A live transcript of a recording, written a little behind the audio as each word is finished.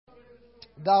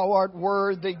Thou art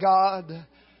worthy, God.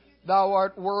 Thou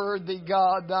art worthy,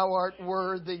 God. Thou art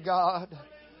worthy, God.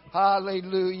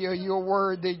 Hallelujah. You're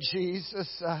worthy,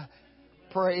 Jesus.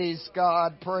 Praise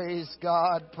God. Praise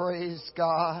God. Praise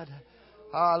God.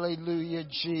 Hallelujah,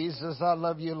 Jesus. I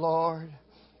love you, Lord.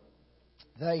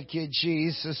 Thank you,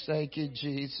 Jesus. Thank you,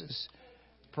 Jesus.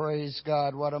 Praise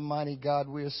God. What a mighty God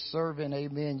we're serving.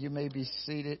 Amen. You may be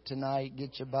seated tonight.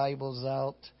 Get your Bibles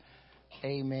out.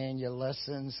 Amen. Your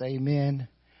lessons. Amen.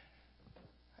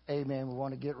 Amen. We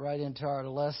want to get right into our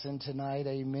lesson tonight.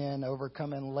 Amen.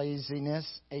 Overcoming laziness.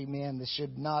 Amen. This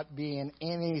should not be in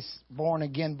any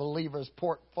born-again believer's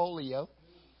portfolio.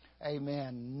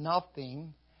 Amen.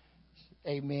 Nothing.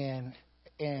 Amen.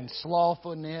 In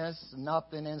slothfulness,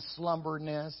 nothing in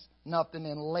slumberness, nothing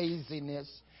in laziness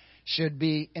should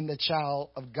be in the child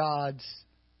of God's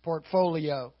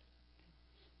portfolio.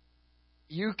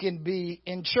 You can be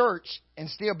in church and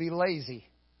still be lazy.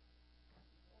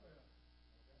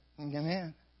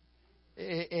 Amen.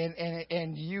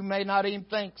 And you may not even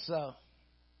think so.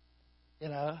 You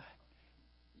know,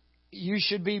 you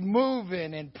should be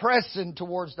moving and pressing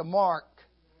towards the mark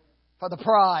for the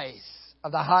prize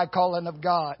of the high calling of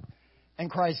God in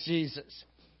Christ Jesus.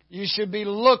 You should be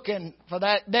looking for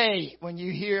that day when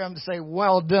you hear Him say,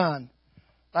 "Well done,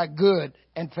 thy good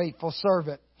and faithful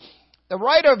servant." The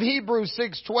writer of Hebrews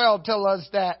 6:12 tells us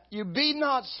that you be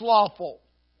not slothful,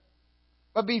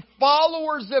 but be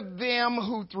followers of them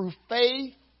who through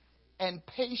faith and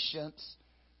patience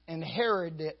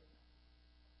inherit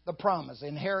the promises.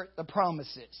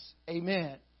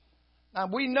 Amen. Now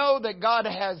we know that God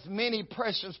has many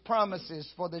precious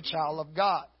promises for the child of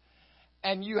God.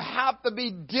 And you have to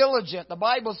be diligent. The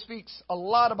Bible speaks a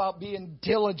lot about being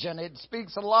diligent. It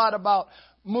speaks a lot about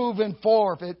moving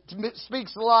forward. It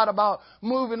speaks a lot about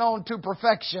moving on to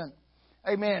perfection.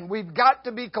 Amen. We've got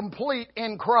to be complete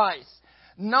in Christ.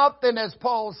 Nothing, as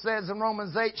Paul says in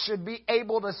Romans 8, should be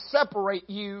able to separate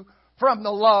you from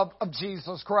the love of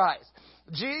Jesus Christ.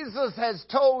 Jesus has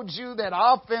told you that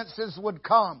offenses would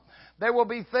come. There will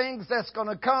be things that's going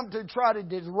to come to try to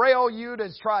derail you, to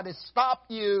try to stop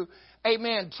you.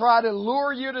 Amen. Try to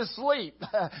lure you to sleep,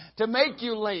 to make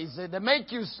you lazy, to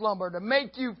make you slumber, to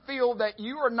make you feel that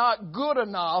you are not good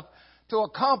enough to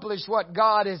accomplish what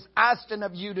God is asking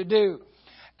of you to do.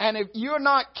 And if you're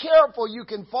not careful, you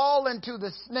can fall into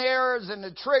the snares and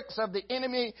the tricks of the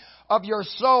enemy of your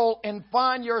soul and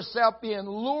find yourself being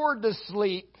lured to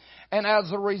sleep. And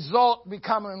as a result,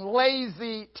 becoming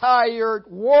lazy, tired,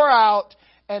 wore out,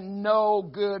 and no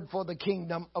good for the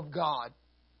kingdom of God.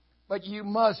 But you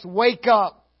must wake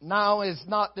up. Now is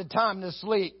not the time to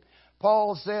sleep.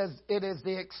 Paul says it is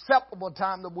the acceptable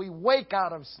time that we wake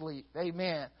out of sleep.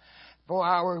 Amen. For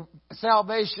our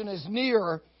salvation is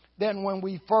nearer than when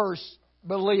we first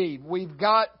believed. We've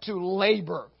got to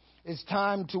labor. It's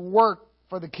time to work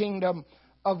for the kingdom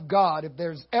of God. If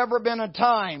there's ever been a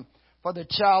time for the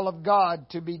child of God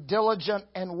to be diligent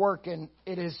and working,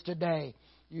 it is today.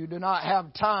 You do not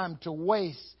have time to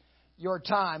waste your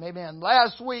time. Amen.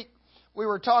 Last week, we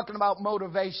were talking about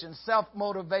motivation,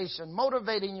 self-motivation,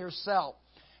 motivating yourself.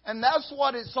 And that's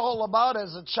what it's all about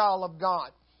as a child of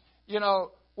God. You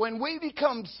know, when we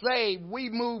become saved, we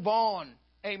move on,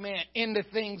 amen, into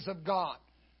things of God.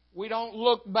 We don't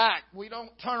look back. We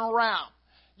don't turn around.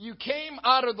 You came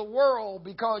out of the world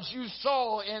because you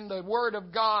saw in the Word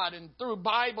of God and through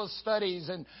Bible studies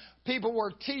and people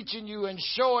were teaching you and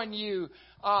showing you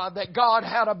that God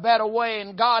had a better way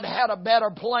and God had a better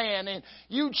plan. And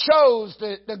you chose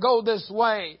to go this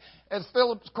way. As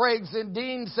Philip Craig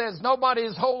Dean says, nobody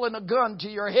is holding a gun to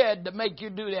your head to make you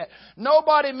do that.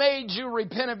 Nobody made you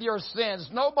repent of your sins.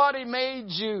 Nobody made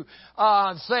you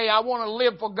say, I want to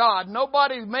live for God.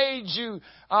 Nobody made you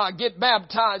get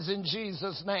baptized in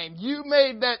Jesus' name. You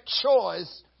made that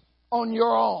choice on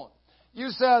your own. You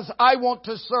says, I want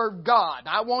to serve God.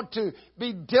 I want to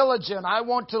be diligent. I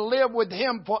want to live with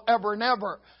Him forever and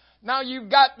ever. Now you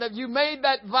made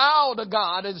that vow to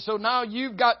God, and so now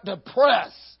you've got to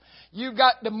press. You've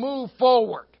got to move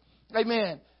forward.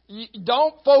 Amen.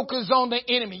 Don't focus on the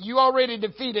enemy. You already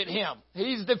defeated him.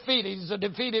 He's defeated. He's a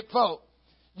defeated foe.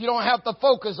 You don't have to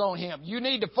focus on him. You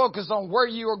need to focus on where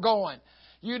you are going.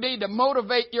 You need to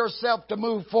motivate yourself to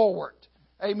move forward.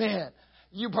 Amen.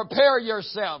 You prepare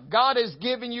yourself. God has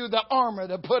given you the armor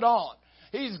to put on.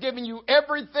 He's given you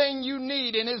everything you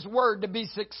need in His Word to be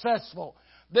successful.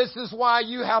 This is why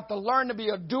you have to learn to be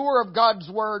a doer of God's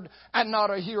Word and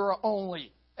not a hearer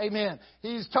only. Amen.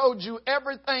 He's told you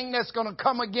everything that's going to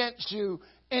come against you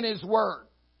in His Word.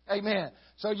 Amen.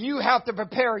 So you have to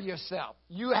prepare yourself.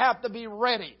 You have to be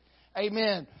ready.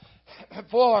 Amen.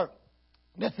 For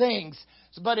the things.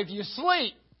 But if you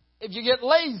sleep, if you get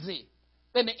lazy,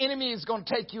 then the enemy is going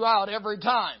to take you out every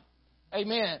time.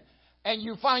 Amen. And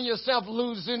you find yourself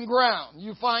losing ground.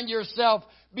 You find yourself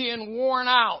being worn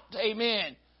out.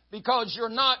 Amen. Because you're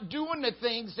not doing the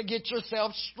things to get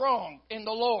yourself strong in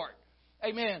the Lord.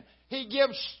 Amen. He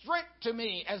gives strength to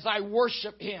me as I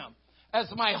worship Him, as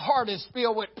my heart is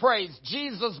filled with praise.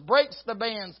 Jesus breaks the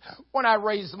bands when I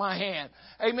raise my hand.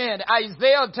 Amen.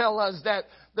 Isaiah tells us that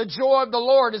the joy of the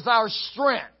Lord is our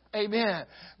strength. Amen.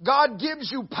 God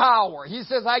gives you power. He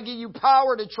says, I give you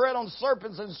power to tread on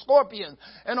serpents and scorpions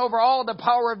and over all the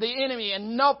power of the enemy,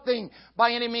 and nothing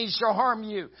by any means shall harm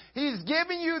you. He's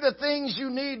giving you the things you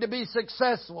need to be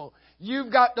successful.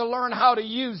 You've got to learn how to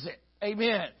use it.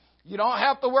 Amen. You don't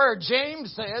have to wear,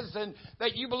 James says, and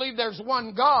that you believe there's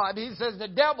one God. He says the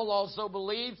devil also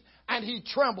believes and he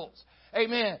trembles.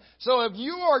 Amen. So if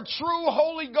you are true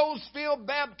Holy Ghost filled,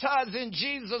 baptized in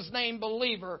Jesus' name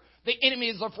believer, the enemy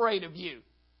is afraid of you.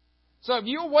 So if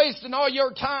you're wasting all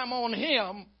your time on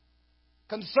him,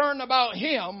 concerned about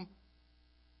him,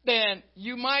 then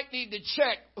you might need to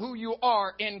check who you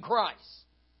are in Christ.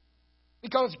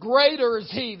 Because greater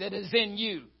is he that is in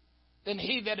you than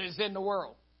he that is in the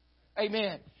world.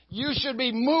 Amen. You should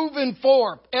be moving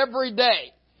forth every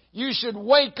day. You should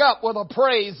wake up with a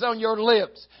praise on your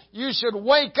lips. You should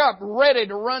wake up ready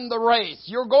to run the race.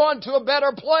 You're going to a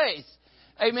better place.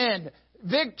 Amen.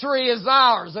 Victory is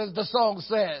ours, as the song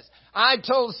says. I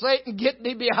told Satan, get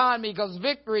thee behind me, because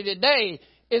victory today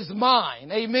is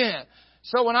mine. Amen.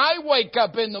 So when I wake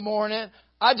up in the morning,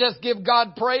 I just give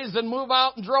God praise and move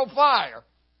out and draw fire.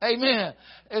 Amen.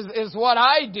 Is what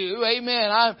I do.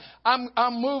 Amen.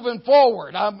 I'm moving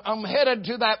forward. I'm headed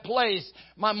to that place.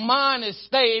 My mind is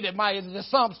stayed, and the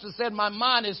psalmist said, my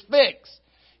mind is fixed.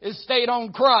 It's stayed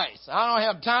on Christ. I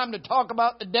don't have time to talk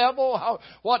about the devil,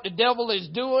 what the devil is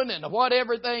doing, and what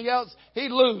everything else. He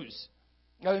lose.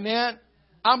 Amen.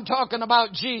 I'm talking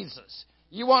about Jesus.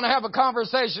 You want to have a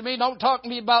conversation with me? Don't talk to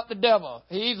me about the devil.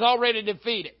 He's already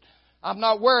defeated. I'm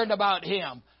not worried about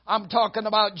him. I'm talking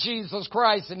about Jesus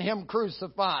Christ and Him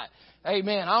crucified.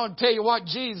 Amen. I want to tell you what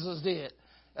Jesus did.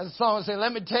 As the song said,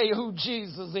 let me tell you who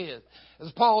Jesus is.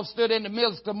 As Paul stood in the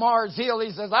midst of Mars Hill,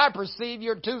 he says, I perceive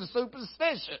you're too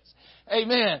superstitious.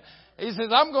 Amen. He says,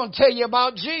 I'm going to tell you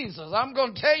about Jesus. I'm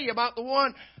going to tell you about the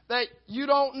one that you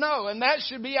don't know. And that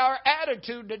should be our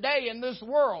attitude today in this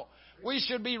world. We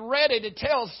should be ready to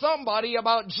tell somebody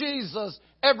about Jesus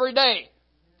every day.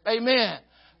 Amen.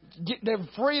 To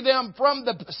free them from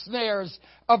the snares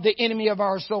of the enemy of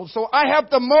our soul. So I have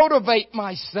to motivate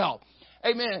myself.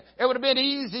 Amen. It would have been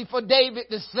easy for David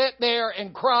to sit there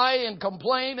and cry and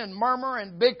complain and murmur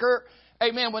and bicker.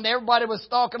 Amen. When everybody was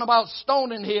talking about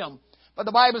stoning him. But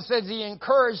the Bible says he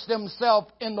encouraged himself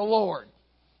in the Lord.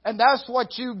 And that's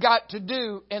what you got to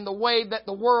do in the way that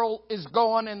the world is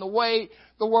going and the way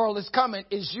the world is coming,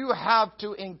 is you have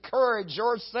to encourage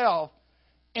yourself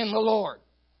in the Lord.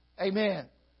 Amen.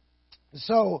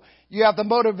 So you have to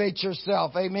motivate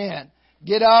yourself. Amen.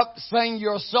 Get up, sing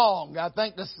your song. I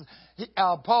think this,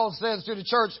 Paul says to the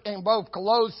church in both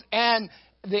Colossae and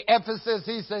the Ephesus,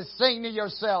 he says, sing to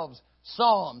yourselves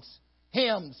psalms,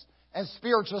 hymns, and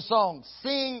spiritual songs.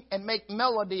 Sing and make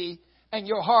melody in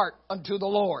your heart unto the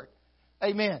Lord.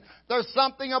 Amen. There's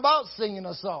something about singing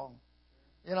a song.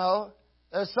 You know,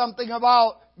 there's something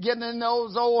about getting in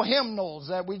those old hymnals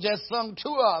that we just sung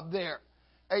two of there.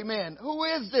 Amen. Who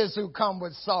is this who come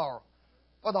with sorrow?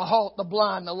 For the halt, the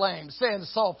blind, the lame, saying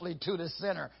softly to the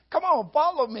sinner, come on,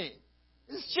 follow me.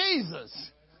 It's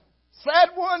Jesus. Sad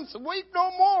ones, weep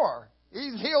no more.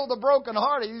 He's healed the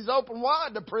brokenhearted. He's opened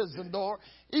wide the prison door.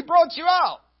 He brought you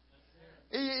out.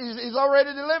 He's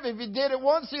already delivered. If he did it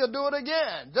once, he'll do it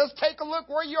again. Just take a look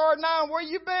where you are now and where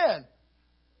you've been.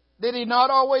 Did he not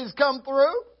always come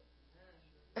through?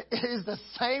 He's the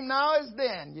same now as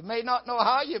then. You may not know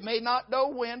how, you may not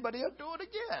know when, but he'll do it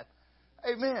again.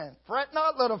 Amen. Fret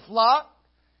not, little flock.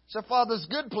 It's your Father's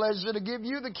good pleasure to give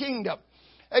you the kingdom.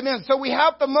 Amen. So we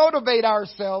have to motivate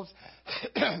ourselves.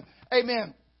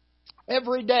 Amen.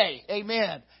 Every day.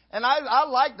 Amen. And I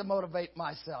like to motivate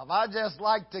myself. I just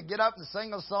like to get up and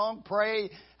sing a song, pray,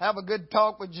 have a good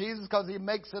talk with Jesus because He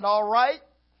makes it all right.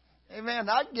 Amen.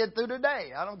 I can get through the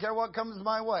day. I don't care what comes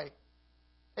my way.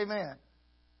 Amen.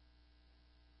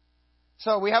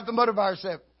 So we have to motivate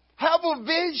ourselves. Have a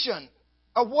vision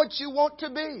of what you want to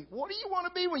be. What do you want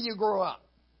to be when you grow up?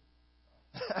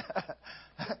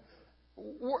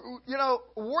 You know,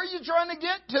 where are you trying to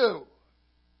get to?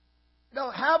 You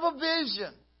know, have a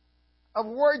vision of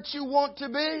what you want to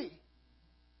be.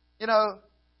 You know,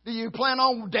 do you plan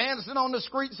on dancing on the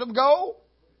streets of gold?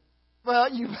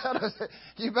 Well, you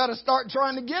better start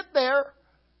trying to get there.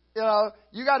 You know,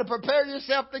 you got to prepare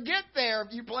yourself to get there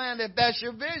if that's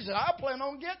your vision. I plan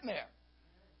on getting there.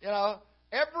 You know,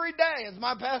 every day, as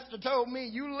my pastor told me,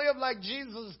 you live like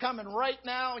Jesus is coming right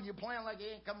now, and you plan like he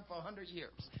ain't coming for 100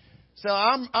 years. So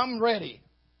I'm ready.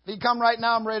 If he come right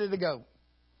now, I'm ready to go.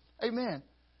 Amen.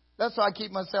 That's how I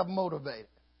keep myself motivated.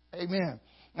 Amen.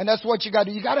 And that's what you got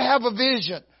to do. You got to have a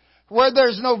vision. Where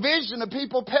there's no vision, the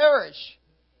people perish.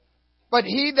 But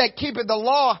he that keepeth the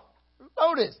law,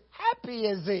 notice, happy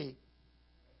is he.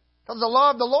 Because the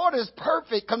law of the Lord is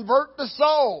perfect, convert the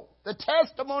soul. The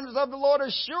testimonies of the Lord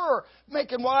are sure,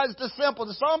 making wise the simple.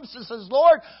 The psalmist says,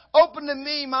 Lord, open to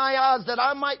me my eyes that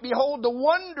I might behold the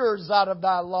wonders out of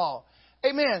thy law.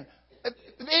 Amen.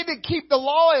 They that keep the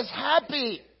law is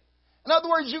happy. In other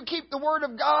words, you keep the word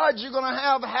of God, you're going to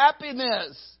have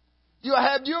happiness.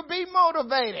 You'll be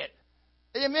motivated.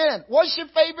 Amen. What's your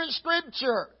favorite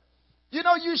scripture? You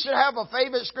know, you should have a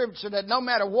favorite scripture that no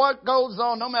matter what goes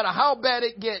on, no matter how bad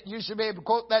it gets, you should be able to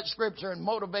quote that scripture and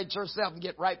motivate yourself and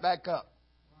get right back up.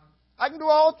 I can do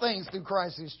all things through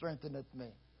Christ who strengtheneth me.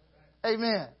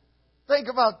 Amen. Think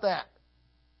about that.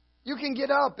 You can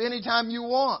get up anytime you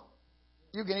want.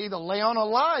 You can either lay on a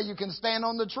lie, you can stand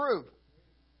on the truth.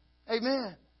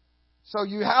 Amen. So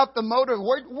you have to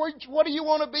motivate. What do you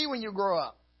want to be when you grow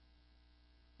up?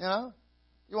 You know?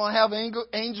 You want to have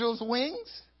angels'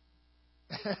 wings?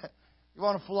 You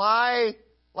want to fly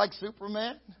like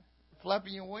Superman,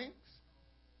 flapping your wings?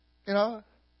 You know,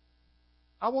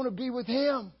 I want to be with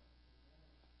Him.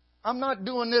 I'm not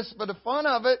doing this for the fun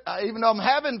of it, even though I'm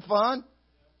having fun.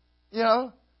 You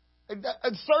know,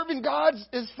 serving God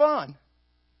is fun.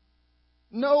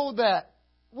 Know that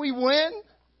we win.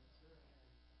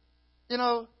 You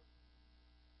know,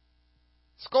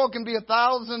 score can be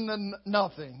 1,000 and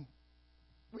nothing.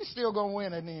 We're still going to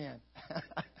win in the end.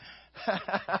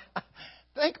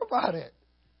 Think about it.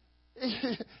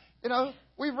 You know,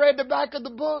 we've read the back of the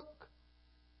book.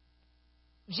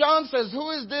 John says,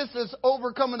 who is this that's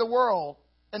overcoming the world?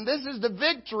 And this is the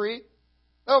victory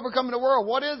overcoming the world.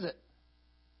 What is it?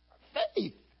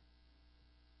 Faith.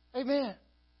 Amen.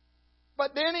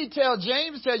 But then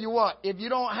James tell you what? If you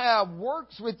don't have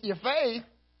works with your faith,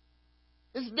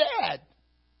 it's dead.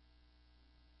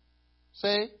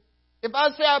 See? If I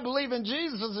say I believe in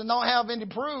Jesus and don't have any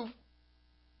proof,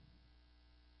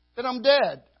 then I'm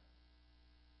dead.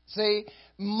 See,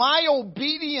 my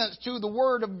obedience to the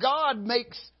Word of God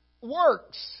makes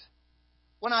works.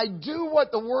 When I do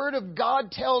what the Word of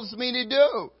God tells me to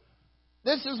do.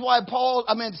 This is why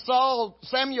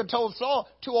Samuel told Saul,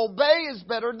 to obey is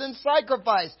better than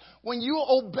sacrifice. When you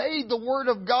obey the Word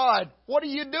of God, what are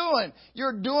you doing?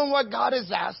 You're doing what God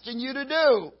is asking you to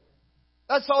do.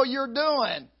 That's all you're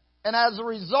doing. And as a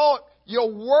result,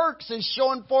 your works is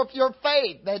showing forth your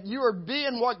faith, that you are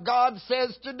being what God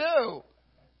says to do.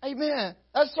 Amen.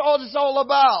 That's all it's all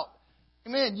about.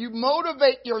 Amen. You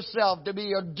motivate yourself to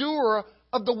be a doer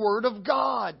of the Word of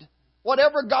God.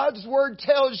 Whatever God's Word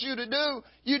tells you to do,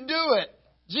 you do it.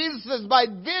 Jesus says, by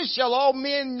this shall all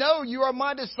men know you are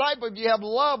my disciple if you have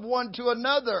love one to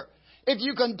another. If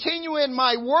you continue in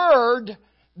my Word,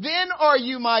 then are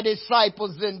you my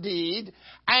disciples indeed,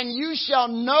 and you shall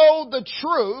know the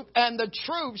truth, and the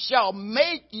truth shall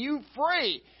make you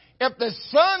free. If the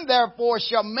Son, therefore,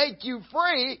 shall make you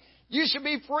free, you should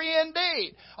be free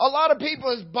indeed. A lot of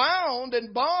people is bound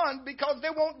and bond because they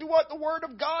won't do what the Word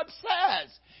of God says.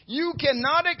 You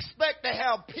cannot expect to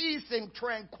have peace and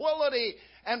tranquility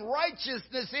and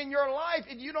righteousness in your life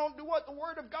if you don't do what the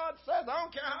Word of God says. I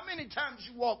don't care how many times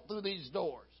you walk through these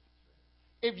doors.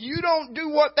 If you don't do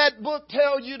what that book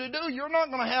tells you to do, you're not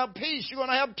going to have peace. You're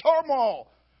going to have turmoil.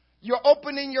 You're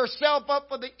opening yourself up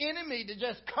for the enemy to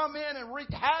just come in and wreak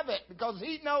havoc because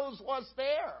he knows what's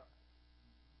there.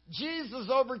 Jesus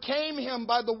overcame him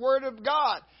by the Word of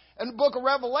God. And the book of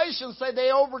Revelation say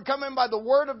they overcome him by the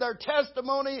word of their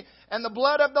testimony and the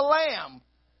blood of the Lamb.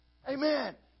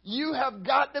 Amen. You have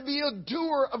got to be a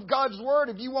doer of God's Word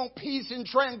if you want peace and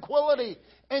tranquility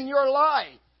in your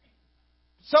life.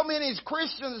 So many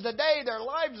Christians today, their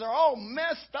lives are all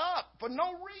messed up for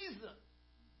no reason.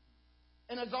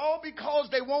 And it's all because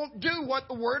they won't do what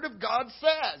the Word of God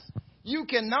says. You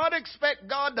cannot expect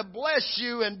God to bless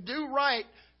you and do right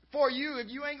for you if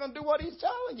you ain't going to do what He's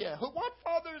telling you. What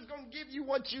father is going to give you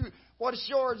what's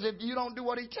yours if you don't do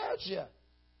what He tells you?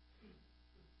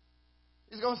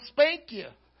 He's going to spank you.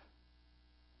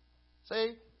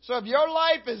 See? So if your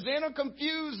life is in a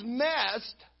confused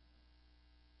mess,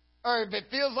 or if it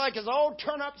feels like it's all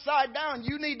turned upside down,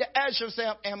 you need to ask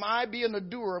yourself, am I being a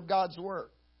doer of God's Word?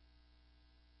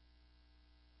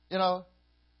 You know,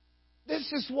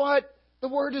 this is what the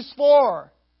Word is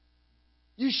for.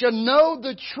 You shall know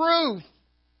the truth,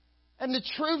 and the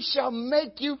truth shall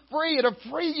make you free. It'll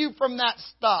free you from that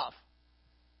stuff.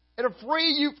 It'll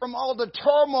free you from all the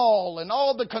turmoil and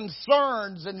all the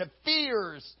concerns and the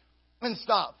fears and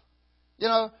stuff. You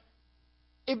know,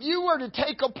 if you were to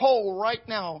take a poll right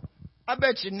now, I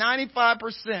bet you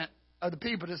 95% of the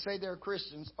people that say they're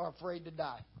Christians are afraid to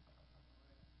die.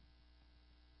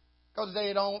 Because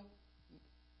they don't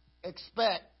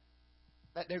expect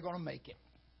that they're going to make it.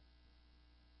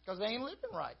 Because they ain't living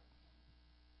right.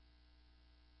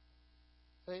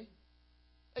 See?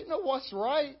 They know what's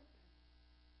right.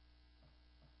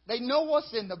 They know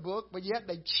what's in the book, but yet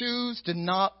they choose to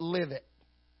not live it.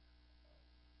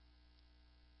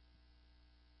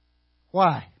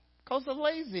 Why? Because of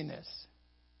laziness.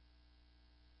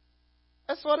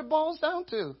 That's what it boils down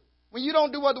to. When you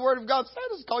don't do what the Word of God says,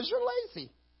 it's because you're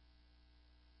lazy.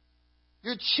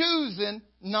 You're choosing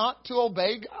not to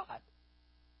obey God.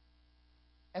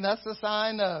 And that's a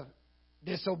sign of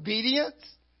disobedience.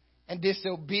 And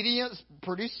disobedience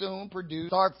pretty soon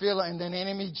start feeling, and then the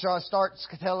enemy starts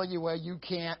telling you, well, you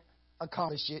can't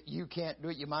accomplish it. You can't do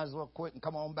it. You might as well quit and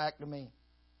come on back to me.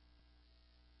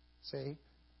 See?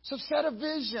 So set a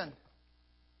vision.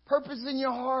 Purpose in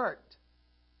your heart.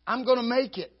 I'm going to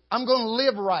make it. I'm going to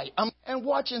live right. And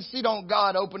watch and see, don't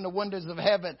God open the windows of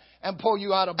heaven and pull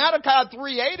you out of Malachi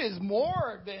 3:8 is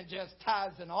more than just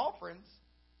tithes and offerings.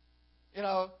 You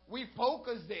know, we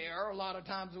focus there a lot of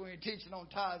times when we're teaching on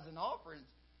tithes and offerings.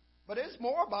 But it's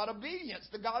more about obedience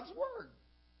to God's Word.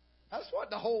 That's what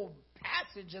the whole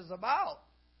passage is about.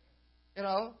 You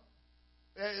know,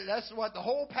 that's what the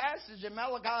whole passage in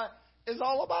Malachi is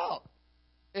all about.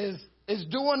 Is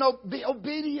doing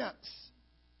obedience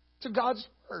to God's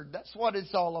Word. That's what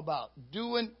it's all about.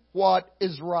 Doing what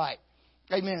is right.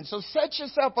 Amen. So set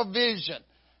yourself a vision.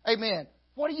 Amen.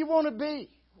 What do you want to be?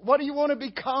 What do you want to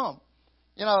become?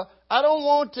 You know, I don't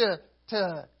want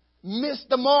to miss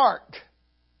the mark.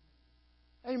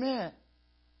 Amen.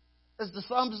 As the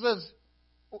psalm says,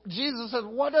 Jesus says,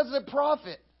 what does it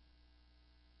profit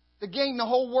to gain the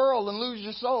whole world and lose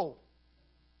your soul?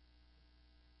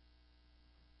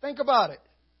 Think about it.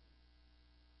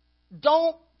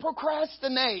 Don't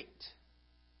procrastinate.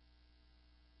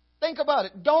 Think about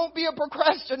it. Don't be a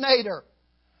procrastinator.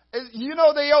 You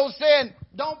know the old saying,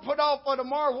 don't put off for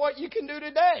tomorrow what you can do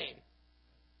today.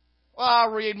 Well,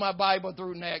 I'll read my Bible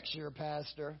through next year,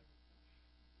 Pastor.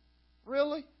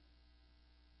 Really?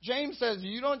 James says,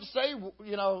 you don't say,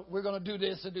 you know, we're going to do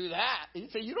this or do that. He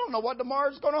said, you don't know what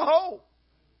tomorrow's going to hold.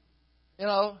 You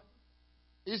know,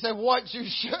 he said, what you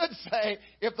should say,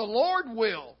 if the Lord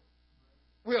will,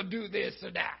 we'll do this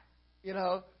or that. You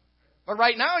know, but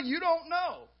right now you don't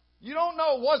know. You don't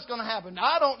know what's going to happen.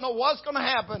 I don't know what's going to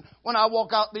happen when I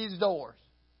walk out these doors.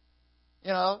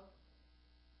 You know,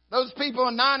 those people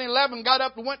in 9/11 got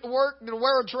up and went to work at the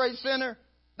World Trade Center.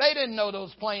 They didn't know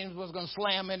those planes was going to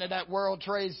slam into that World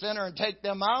Trade Center and take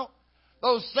them out.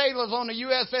 Those sailors on the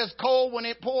USS Cole, when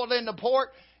it pulled into port,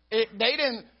 they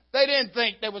didn't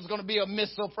think there was going to be a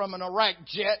missile from an Iraq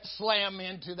jet slam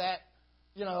into that,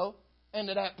 you know,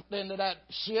 into that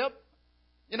ship.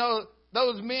 You know,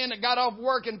 those men that got off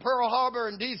work in Pearl Harbor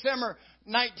in December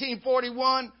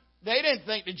 1941, they didn't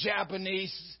think the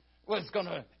Japanese was going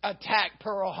to attack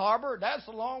Pearl Harbor. That's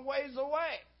a long ways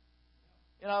away.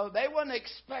 You know, they weren't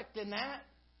expecting that.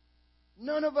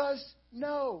 None of us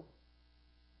know.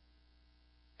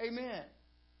 Amen.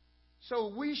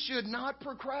 So we should not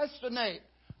procrastinate.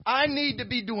 I need to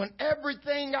be doing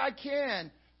everything I can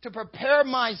to prepare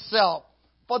myself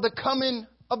for the coming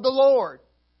of the Lord.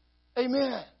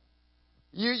 Amen.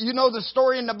 You know the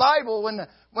story in the Bible when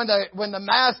the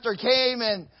master came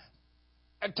and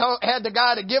had the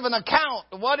guy to give an account.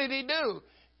 What did he do?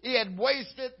 He had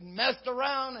wasted and messed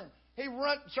around, and he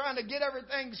run trying to get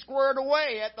everything squared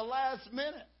away at the last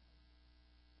minute.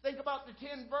 Think about the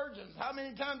 10 virgins. How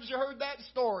many times you heard that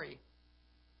story?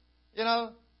 You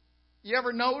know, you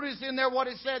ever notice in there what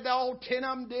it said all 10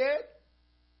 of them did?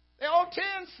 They all 10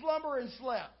 slumber and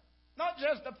slept. Not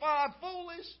just the 5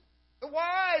 foolish. The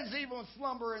wise even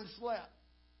slumber and slept.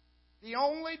 The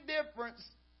only difference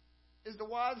is the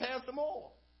wise has some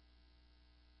oil.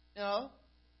 You know?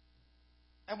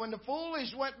 And when the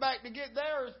foolish went back to get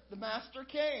theirs, the master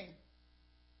came.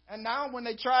 And now when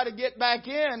they try to get back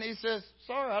in, he says,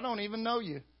 sorry, I don't even know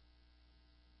you.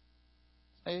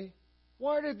 See?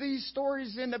 What are these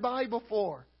stories in the Bible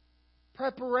for?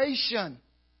 Preparation.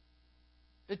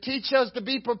 To teach us to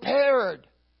be prepared.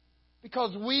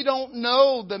 Because we don't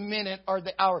know the minute or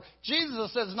the hour.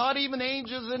 Jesus says, not even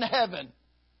angels in heaven.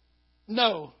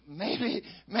 No, maybe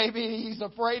he's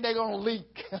afraid they're going to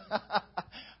leak.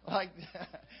 Like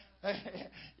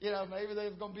Maybe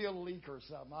there's going to be a leak or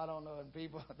something. I don't know. And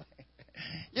people,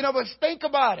 but think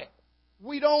about it.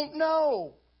 We don't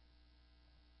know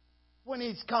when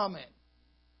He's coming.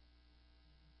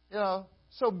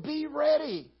 So be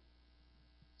ready.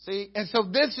 See, and so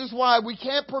this is why we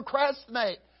can't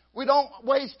procrastinate. We don't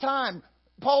waste time.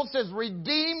 Paul says,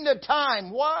 redeem the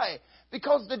time. Why?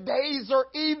 Because the days are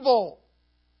evil.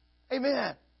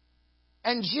 Amen.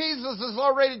 And Jesus has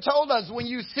already told us, when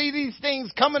you see these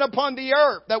things coming upon the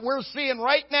earth that we're seeing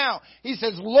right now, He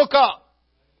says, look up,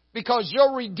 because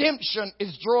your redemption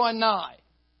is drawing nigh.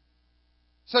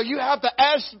 So you have to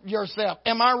ask yourself,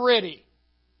 am I ready?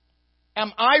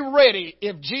 Am I ready?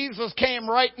 If Jesus came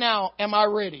right now, am I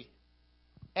ready?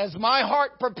 Is my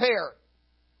heart prepared?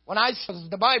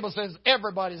 The Bible says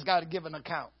everybody's got to give an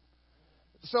account.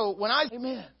 So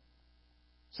amen.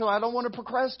 So I don't want to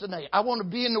procrastinate. I want to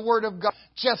be in the Word of God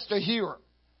just to hear.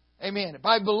 Amen. If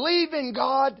I believe in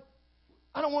God,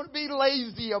 I don't want to be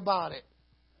lazy about it.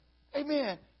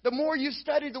 Amen. The more you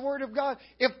study the Word of God,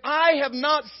 if I have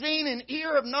not seen and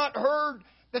ear have not heard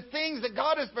the things that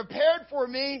God has prepared for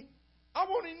me, I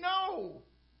want to know.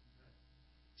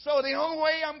 So the only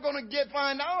way I'm going to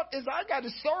find out is I got to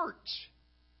search.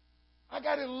 I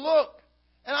got to look.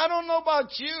 And I don't know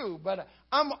about you, but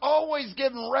I'm always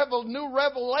getting new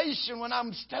revelation when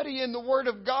I'm studying the Word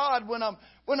of God, when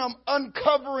I'm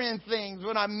uncovering things,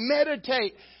 when I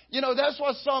meditate. That's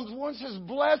why Psalms 1 says,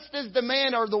 blessed is the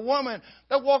man or the woman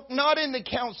that walk not in the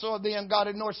counsel of the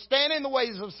ungodly, nor stand in the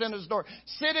ways of sinners, nor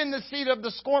sit in the seat of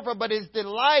the scornful, but his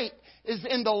delight is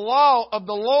in the law of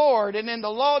the Lord, and in the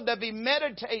law that he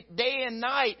meditate day and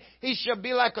night. He shall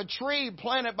be like a tree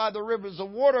planted by the rivers of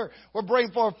water, will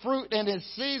bring forth fruit in his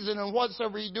season, and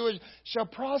whatsoever he doeth shall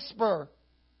prosper.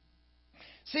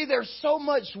 See, there's so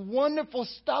much wonderful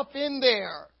stuff in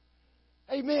there.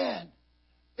 Amen.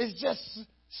 It's just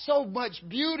so much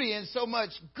beauty and so much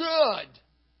good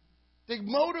to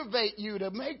motivate you,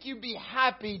 to make you be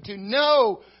happy, to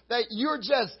know that you're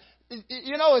just...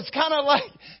 it's kind of like,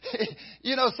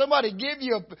 somebody give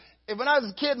you when I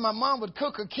was a kid, my mom would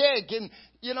cook a cake and,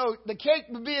 the cake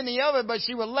would be in the oven, but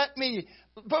she would let me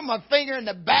put my finger in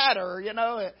the batter,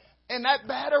 and that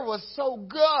batter was so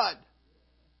good.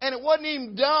 And it wasn't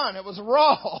even done. It was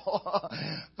raw.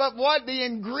 But the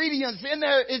ingredients in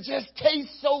there, it just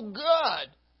tastes so good.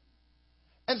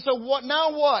 And so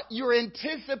what? You're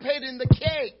anticipating the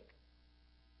cake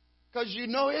because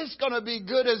it's going to be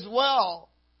good as well.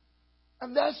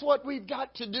 And that's what we've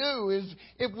got to do is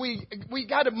if we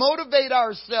got to motivate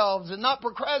ourselves and not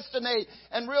procrastinate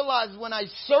and realize when I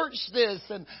search this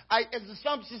and as the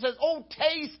psalmist says, oh,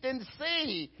 taste and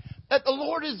see that the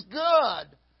Lord is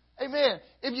good. Amen.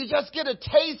 If you just get a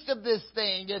taste of this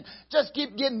thing and just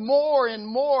keep getting more and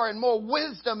more and more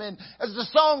wisdom, and as the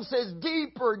song says,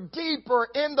 deeper, deeper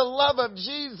in the love of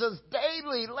Jesus,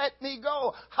 daily let me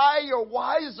go higher,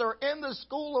 wiser in the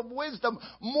school of wisdom,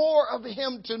 more of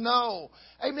Him to know.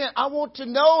 Amen. I want to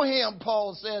know Him,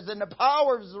 Paul says, in the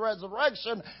power of His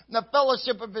resurrection, and the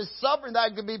fellowship of His suffering,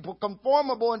 that I could be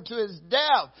conformable unto His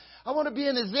death. I want to be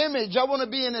in His image. I want to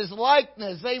be in His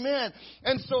likeness. Amen.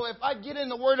 And so if I get in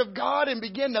the Word of God and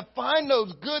begin to find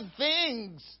those good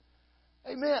things,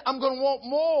 amen, I'm going to want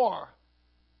more.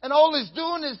 And all it's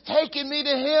doing is taking me to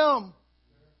Him.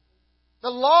 The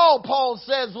law, Paul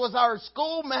says, was our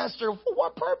schoolmaster. For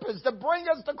what purpose? To bring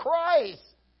us to Christ.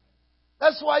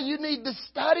 That's why you need to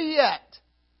study it.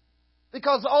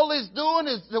 Because all it's doing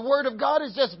is, the Word of God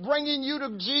is just bringing you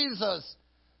to Jesus.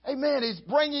 Amen. He's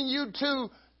bringing you to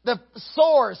the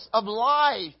source of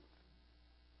life.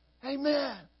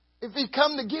 Amen. If He's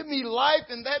come to give me life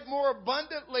and that more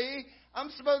abundantly, I'm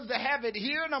supposed to have it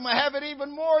here and I'm going to have it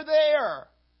even more there.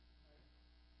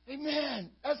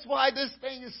 Amen. That's why this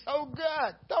thing is so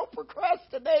good. Don't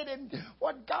procrastinate in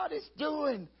what God is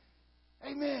doing.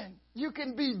 Amen. You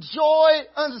can be joy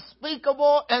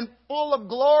unspeakable and full of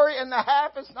glory, and the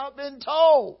half has not been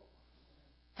told.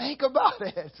 Think about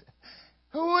it.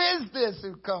 Who is this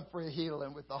who come for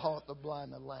healing with the halt, the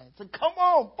blind, and the lame? So come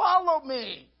on, follow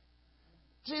me.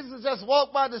 Jesus just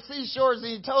walked by the seashores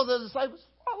and He told His disciples,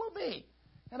 follow me,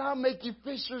 and I'll make you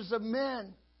fishers of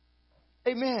men.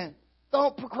 Amen.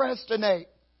 Don't procrastinate.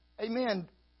 Amen.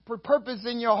 Put purpose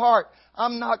in your heart.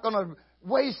 I'm not going to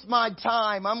waste my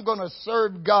time. I'm going to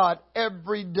serve God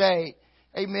every day.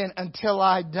 Amen. Until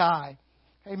I die.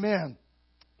 Amen.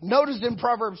 Notice in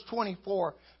Proverbs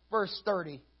 24, verse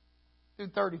 30 through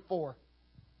 34.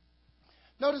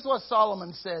 Notice what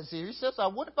Solomon says here. He says, I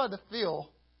went by the field.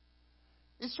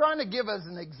 He's trying to give us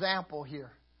an example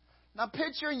here. Now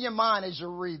picture in your mind as you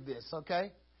read this,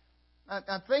 okay?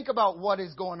 Now think about what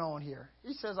is going on here.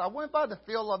 He says, I went by the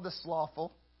field of the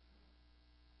slothful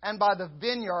and by the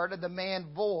vineyard of the man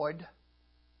void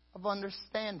of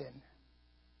understanding.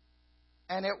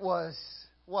 And it was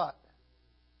what?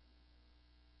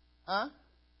 And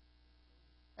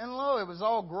lo, it was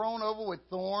all grown over with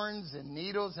thorns, and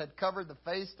needles had covered the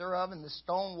face thereof, and the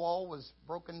stone wall was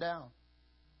broken down.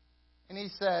 And he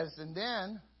says, and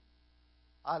then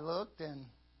I looked and,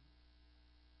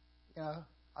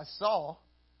 I saw,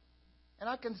 and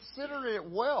I considered it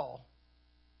well.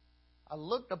 I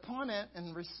looked upon it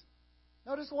and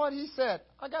notice what he said.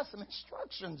 I got some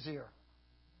instructions here.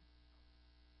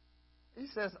 He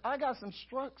says, I got some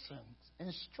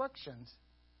instructions.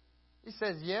 He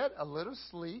says, yet a little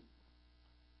sleep,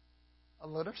 a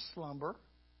little slumber,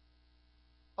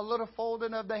 a little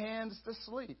folding of the hands to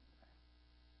sleep.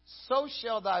 So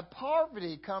shall thy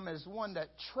poverty come as one that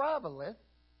traveleth,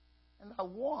 and thy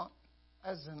want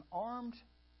as an armed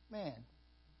man.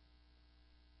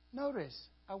 Notice,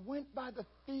 I went by the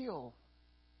field,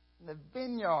 in the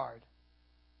vineyard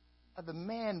of the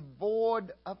man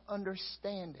void of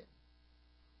understanding.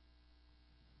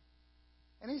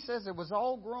 And he says it was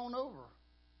all grown over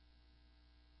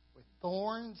with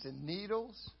thorns and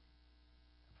needles.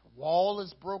 The wall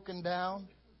is broken down.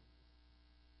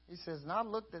 He says, and I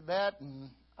looked at that and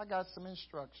I got some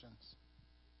instructions.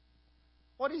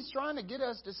 What he's trying to get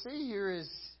us to see here is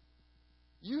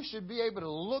you should be able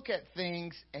to look at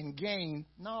things and gain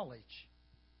knowledge.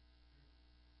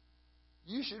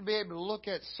 You should be able to look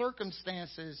at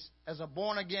circumstances as a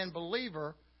born-again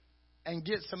believer and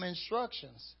get some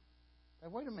instructions. Now,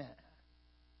 wait a minute.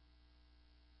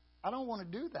 I don't want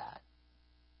to do that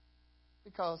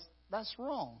because that's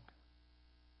wrong.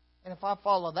 And if I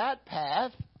follow that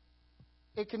path,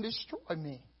 it can destroy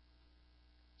me.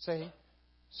 See?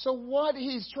 So what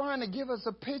he's trying to give us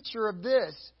a picture of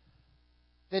this,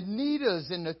 the needles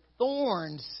and the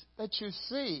thorns that you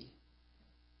see.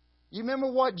 You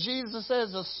remember what Jesus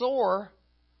says, a sower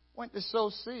went to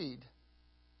sow seed.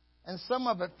 And some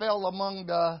of it fell among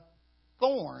the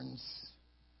thorns.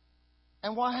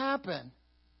 And what happened?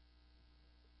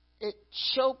 It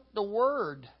choked the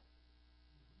word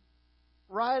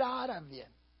right out of you.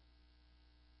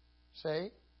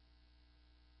 See?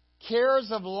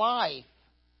 Cares of life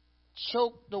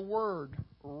choked the word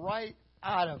right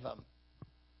out of them.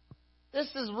 This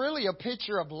is really a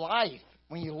picture of life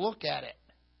when you look at it.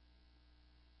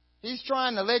 He's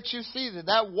trying to let you see that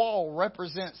that wall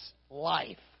represents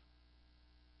life.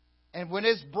 And when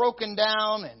it's broken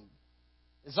down and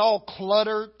it's all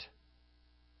cluttered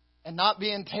and not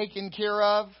being taken care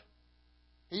of,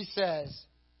 he says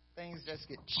things just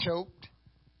get choked.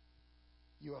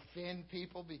 You offend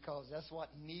people because that's what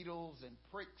needles and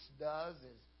pricks does,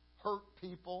 is hurt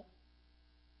people.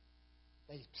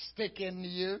 They stick into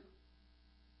you.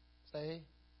 See?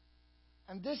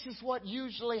 And this is what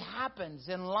usually happens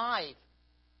in life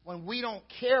when we don't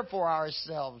care for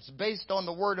ourselves based on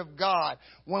the Word of God.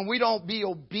 When we don't be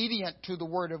obedient to the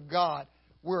Word of God,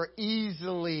 we're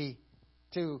easily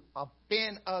to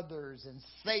offend others and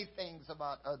say things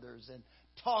about others and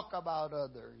talk about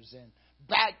others and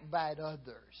backbite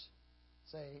others.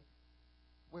 See?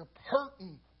 We're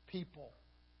hurting people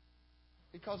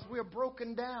because we're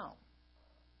broken down.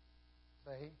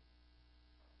 See?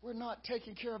 We're not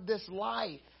taking care of this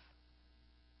life.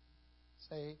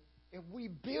 See? If we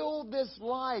build this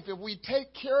life, if we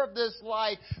take care of this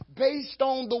life based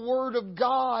on the Word of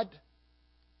God,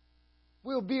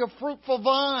 we'll be a fruitful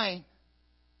vine.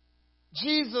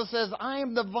 Jesus says, I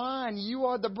am the vine, you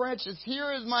are the branches.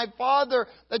 Here is my Father,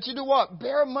 that you do what?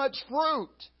 Bear much fruit.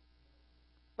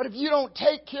 But if you don't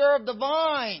take care of the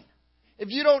vine, if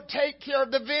you don't take care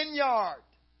of the vineyard,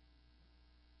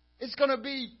 it's going to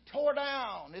be tore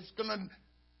down. It's going to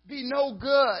be no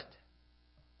good.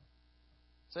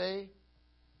 See?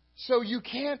 So you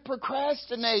can't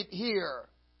procrastinate here.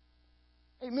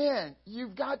 Amen.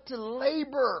 You've got to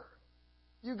labor.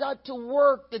 You've got to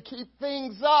work to keep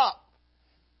things up.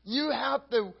 You have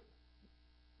to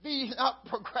not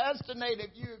procrastinate if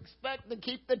you expect to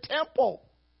keep the temple.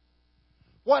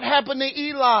 What happened to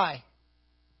Eli?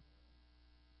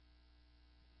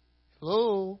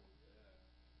 Hello?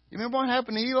 You remember what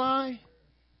happened to Eli?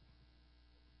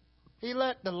 He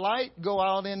let the light go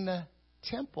out in the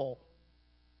temple.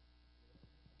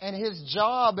 And his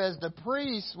job as the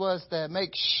priest was to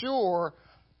make sure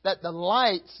that the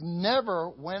lights never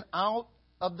went out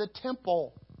of the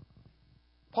temple.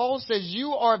 Paul says you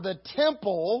are the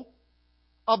temple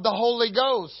of the Holy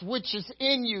Ghost, which is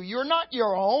in you. You're not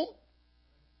your own.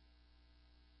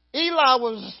 Eli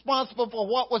was responsible for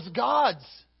what was God's.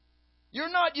 You're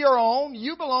not your own.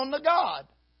 You belong to God.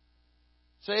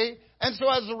 See? And so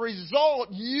as a result,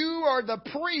 you are the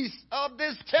priest of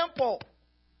this temple.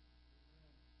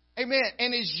 Amen.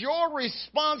 And it's your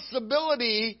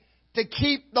responsibility to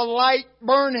keep the light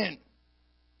burning.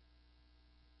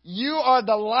 You are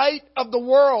the light of the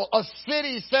world, a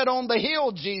city set on the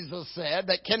hill, Jesus said,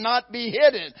 that cannot be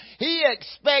hidden. He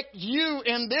expects you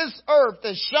in this earth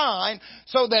to shine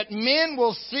so that men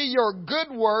will see your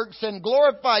good works and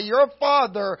glorify your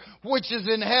Father which is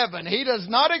in heaven. He does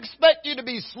not expect you to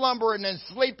be slumbering and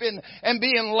sleeping and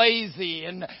being lazy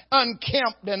and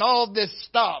unkempt and all this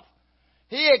stuff.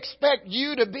 He expects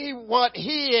you to be what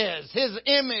He is, His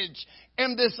image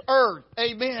in this earth.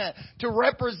 Amen. To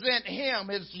represent Him.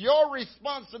 It's your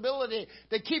responsibility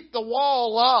to keep the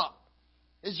wall up.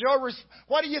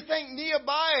 What do you think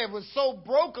Nehemiah was so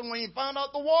broken when he found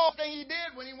out the wall thing he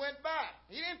did when he went back?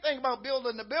 He didn't think about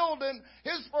building the building.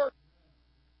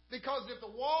 Because if the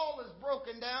wall is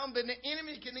broken down, then the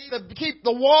enemy can either keep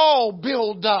the wall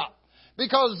built up.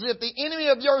 Because if the enemy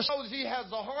of your soul, he has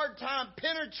a hard time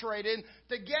penetrating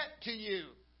to get to you,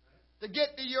 to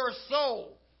get to your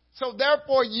soul. So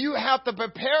therefore, you have to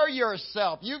prepare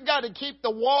yourself. You've got to keep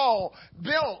the wall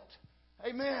built.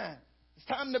 Amen. It's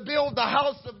time to build the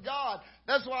house of God.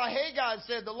 That's why Haggai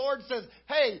said, the Lord says,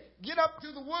 hey, get up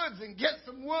to the woods and get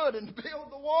some wood and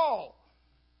build the wall.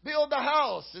 Build the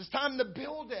house. It's time to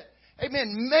build it.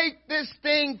 Amen. Make this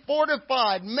thing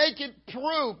fortified. Make it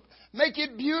proof. Make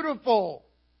it beautiful.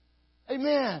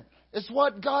 Amen. It's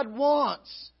what God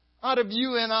wants out of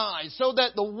you and I, so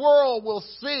that the world will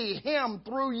see Him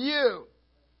through you.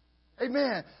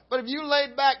 Amen. But if you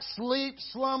laid back,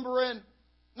 slumbering,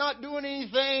 not doing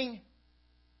anything,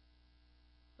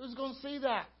 who's going to see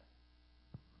that?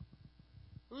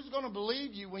 Who's going to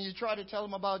believe you when you try to tell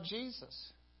them about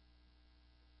Jesus?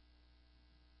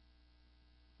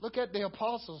 Look at the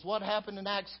apostles. What happened in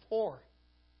Acts 4?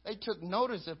 They took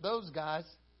notice of those guys.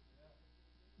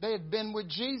 They had been with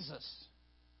Jesus.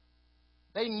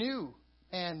 They knew,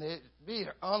 and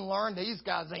they're unlearned. These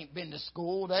guys ain't been to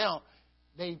school.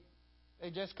 They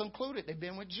just concluded they've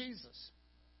been with Jesus.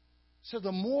 So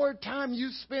the more time you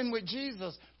spend with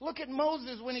Jesus, look at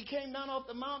Moses when he came down off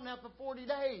the mountain after 40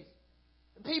 days.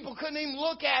 The people couldn't even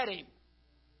look at him.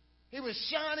 He was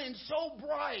shining so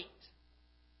bright.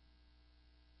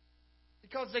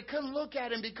 Because they couldn't look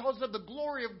at him because of the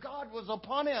glory of God was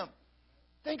upon him.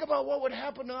 Think about what would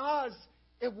happen to us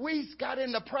if we got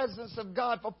in the presence of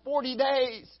God for 40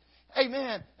 days.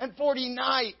 Amen. And 40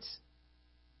 nights.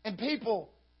 And people,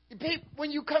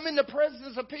 when you come in the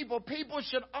presence of people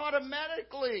should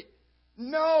automatically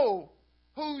know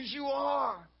whose you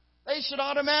are. They should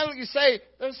automatically say,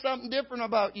 there's something different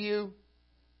about you.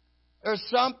 There's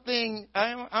something,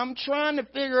 I'm trying to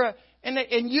figure out. And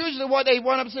usually what they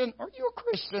wind up saying, are you a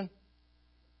Christian?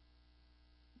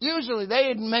 Usually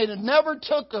they never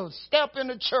took a step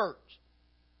into church.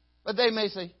 But they may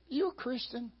say, you a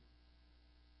Christian?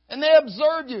 And they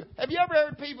observe you. Have you ever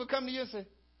heard people come to you and say,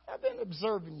 I've been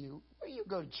observing you. Where you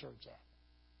go to church at?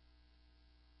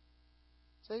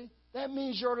 See? That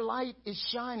means your light is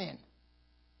shining.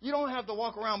 You don't have to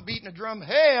walk around beating a drum.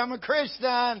 Hey, I'm a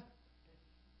Christian.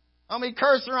 I mean,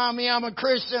 curse around me. I'm a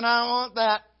Christian. I don't want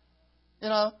that. You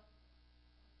know,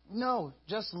 no,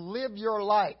 just live your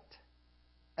light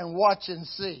and watch and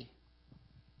see.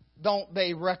 Don't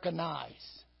they recognize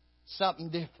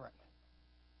something different?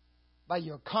 By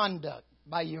your conduct,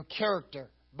 by your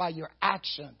character, by your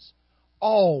actions,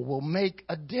 all will make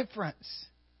a difference.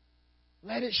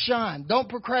 Let it shine. Don't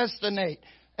procrastinate.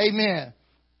 Amen.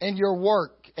 In your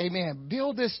work. Amen.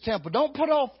 Build this temple. Don't put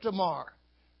off tomorrow.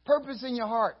 Purpose in your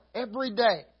heart every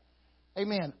day.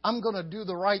 Amen. I'm going to do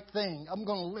the right thing. I'm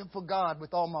going to live for God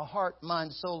with all my heart,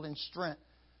 mind, soul, and strength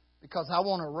because I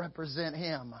want to represent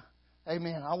Him.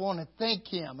 Amen. I want to thank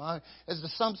Him. As the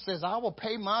psalm says, I will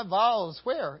pay my vows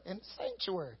where? In the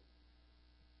sanctuary.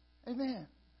 Amen.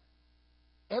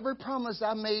 Every promise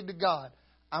I made to God,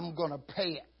 I'm going to pay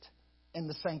it in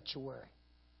the sanctuary,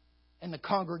 in the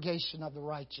congregation of the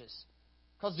righteous.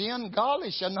 Because the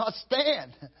ungodly shall not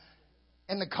stand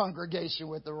in the congregation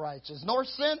with the righteous, nor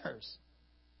sinners.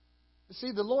 You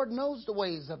see, the Lord knows the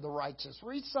ways of the righteous.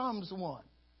 Read Psalms 1.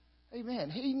 Amen.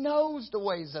 He knows the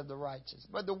ways of the righteous,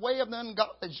 but the way of the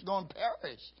ungodly is going to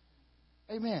perish.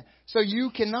 Amen. So you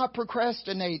cannot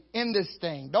procrastinate in this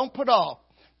thing. Don't put off.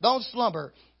 Don't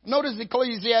slumber. Notice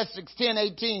Ecclesiastes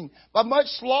 10:18. By much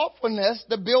slothfulness,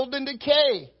 the building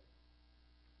decay.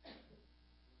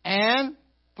 And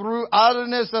through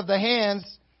idleness of the hands,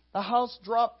 the house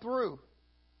dropped through.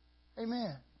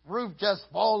 Amen. Roof just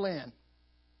fall in.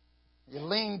 Your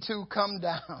lean-to come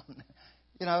down.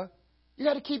 You know. You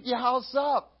got to keep your house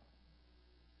up.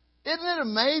 Isn't it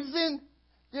amazing?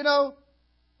 You know,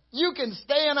 you can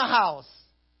stay in a house.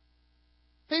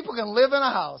 People can live in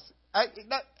a house. I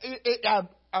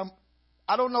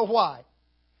don't know why.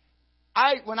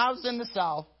 When I was in the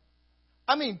South,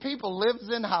 people lives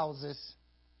in houses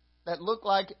that look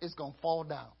like it's going to fall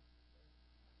down.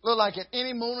 Look like at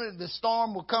any moment the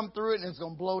storm will come through it and it's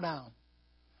going to blow down.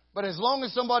 But as long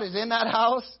as somebody's in that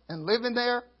house and living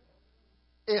there,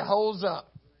 it holds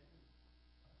up.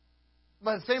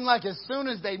 But it seems like as soon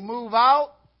as they move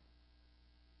out,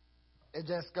 it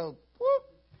just goes, whoop,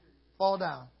 fall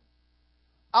down.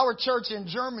 Our church in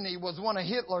Germany was one of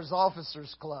Hitler's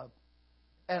officers' club.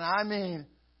 And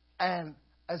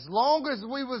as long as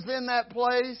we was in that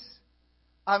place,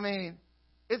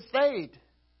 it stayed.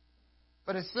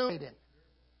 But as soon as it didn't.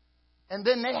 And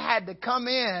then they had to come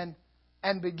in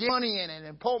and begin money in it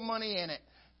and pull money in it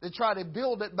to try to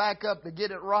build it back up to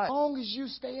get it right. As long as you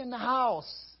stay in the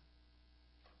house,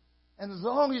 and as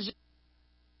long as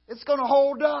it's going to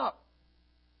hold up.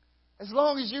 As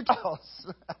long as you toss,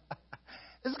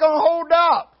 it's going to hold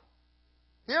up.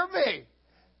 Hear me?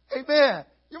 Amen.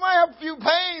 You might have a few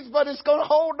pains, but it's going to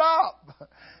hold up.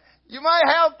 You might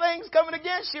have things coming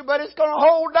against you, but it's going to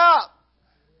hold up.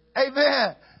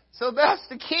 Amen. So that's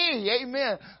the key.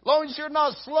 Amen. As long as you're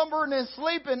not slumbering and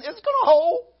sleeping, it's going to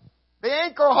hold. The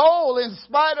anchor hold in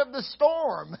spite of the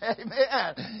storm.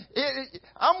 Amen.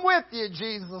 I'm with you,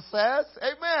 Jesus says.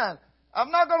 Amen. I'm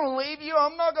not going to leave you.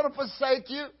 I'm not going to forsake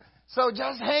you. So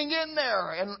just hang in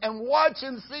there and watch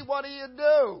and see what He'll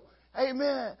do.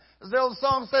 Amen. As the old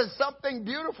song says, something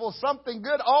beautiful, something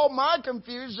good. All my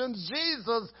confusions,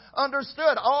 Jesus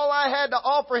understood. All I had to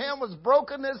offer Him was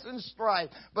brokenness and strife.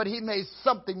 But He made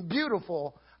something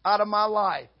beautiful out of my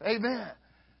life. Amen.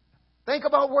 Think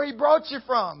about where He brought you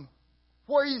from.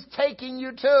 Where He's taking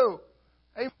you to.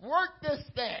 Work this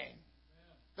thing.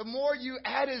 The more you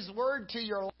add His Word to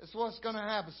your life, it's what's going to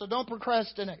happen. So don't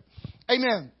procrastinate.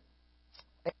 Amen.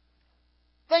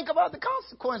 Think about the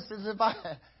consequences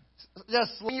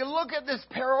when you look at this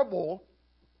parable,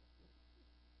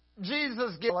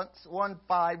 Jesus gives 1,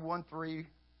 5, 1, 3,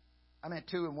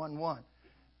 2 and 1, 1.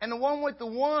 And the one with the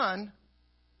 1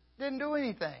 didn't do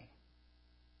anything.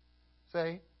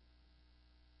 See?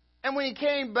 And when he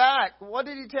came back, what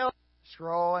did he tell?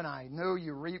 Straw, and I knew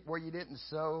you reap where you didn't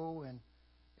sow. And,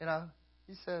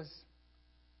 he says,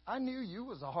 I knew you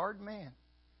was a hard man.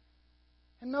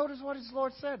 And notice what his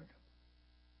Lord said.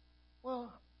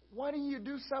 Well, why didn't you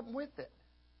do something with it?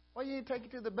 Why didn't you take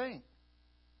it to the bank?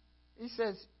 He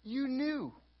says, you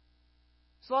knew.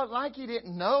 It's not like he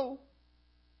didn't know.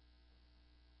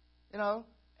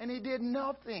 And he did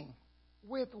nothing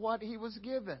with what he was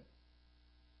given.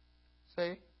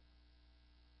 See?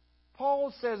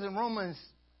 Paul says in Romans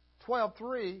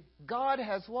 12:3, God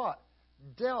has what?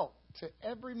 Dealt to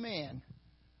every man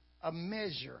a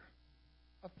measure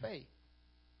of faith.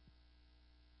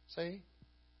 See?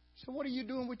 So what are you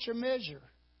doing with your measure?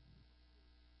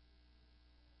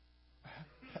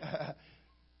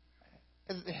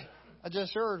 I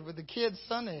just heard with the kids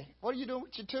Sunday, what are you doing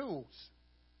with your tools?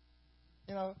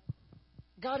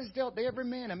 God has dealt to every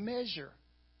man a measure.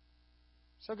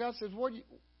 So God says,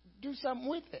 do something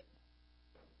with it.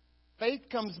 Faith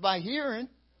comes by hearing.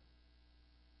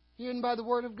 Hearing by the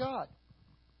Word of God.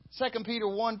 2 Peter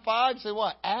 1:5 says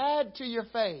what? Add to your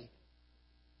faith.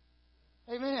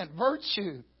 Amen.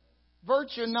 Virtue.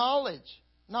 Virtue, knowledge.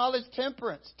 Knowledge,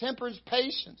 temperance. Temperance,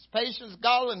 patience. Patience,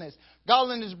 godliness.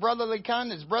 Godliness, brotherly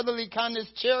kindness. Brotherly kindness,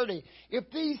 charity.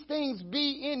 If these things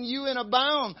be in you and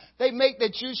abound, they make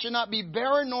that you should not be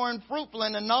barren nor unfruitful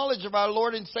in the knowledge of our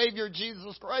Lord and Savior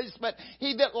Jesus Christ. But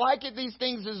he that liketh these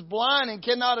things is blind and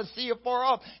cannot see afar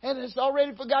off, and has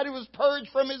already forgot he was purged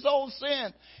from his old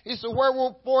sin. He said,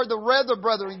 wherefore the rather,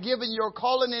 brethren, given your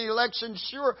calling and election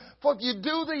sure, for if you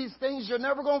do these things, you're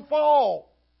never going to fall.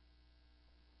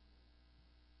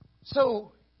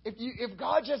 So, if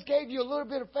God just gave you a little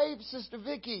bit of faith, Sister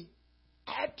Vicki,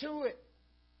 add to it.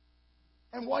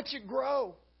 And watch it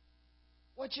grow.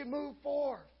 Watch it move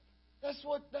forth. That's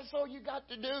all you got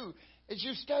to do. Is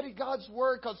you study God's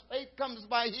Word, because faith comes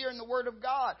by hearing the Word of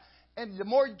God. And the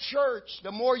more church,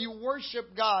 the more you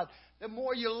worship God, the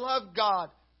more you love God,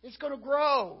 it's going to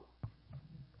grow.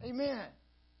 Amen.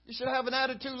 You should have an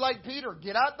attitude like Peter.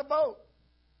 Get out the boat.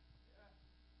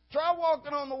 Try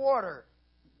walking on the water.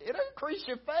 It'll increase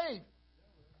your faith.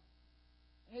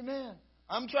 Amen.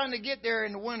 I'm trying to get there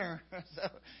in the winter. So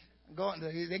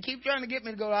they keep trying to get me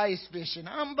to go to ice fishing.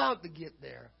 I'm about to get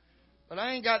there. But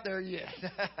I ain't got there yet.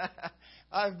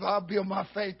 I'll build my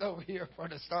faith over here for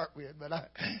to start with. But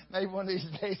maybe one of these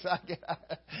days I get.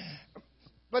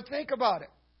 But think about it.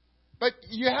 But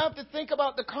you have to think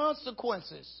about the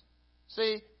consequences.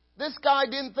 See, this guy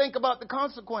didn't think about the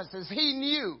consequences. He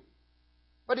knew,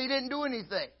 but he didn't do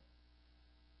anything.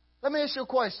 Let me ask you a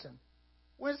question.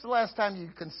 When's the last time you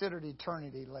considered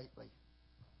eternity lately?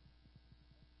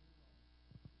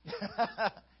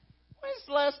 When's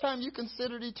the last time you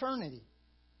considered eternity?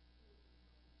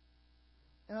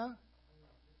 You know?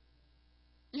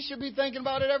 You should be thinking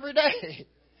about it every day.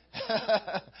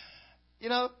 You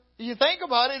know, you think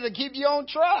about it, it'll keep you on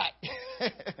track.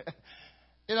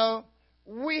 You know,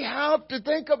 we have to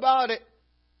think about it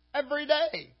every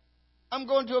day. I'm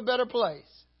going to a better place.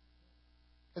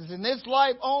 Because in this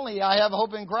life only, I have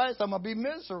hope in Christ. I'm going to be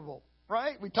miserable.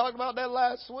 Right? We talked about that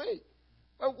last week.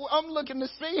 But I'm looking to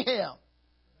see Him.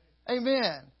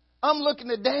 Amen. I'm looking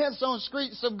to dance on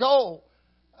streets of gold.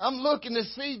 I'm looking to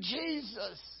see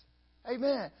Jesus.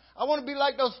 Amen. I want to be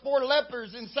like those 4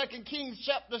 lepers in 2 Kings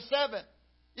chapter 7.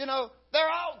 You know, they're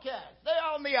outcasts.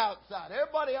 They're on the outside.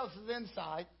 Everybody else is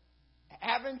inside,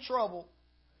 having trouble.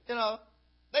 You know,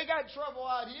 they got trouble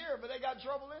out here, but they got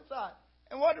trouble inside.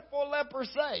 And what did 4 lepers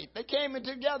say? They came in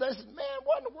together. They said, man,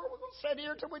 what in the world are we going to sit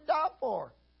here until we die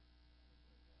for?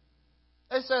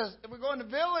 They says, if we go in the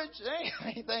village,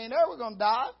 anything there, we're going to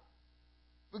die.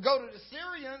 If we go to the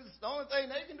Syrians, the only thing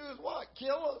they can do is what?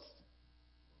 Kill us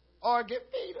or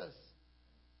feed us.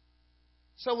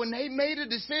 So when they made a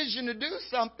decision to do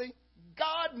something,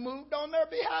 God moved on their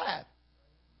behalf.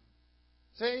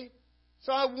 See?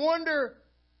 So I wonder,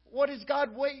 what is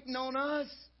God waiting on us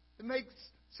to make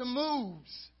some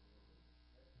moves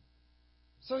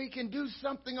so He can do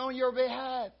something on your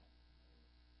behalf?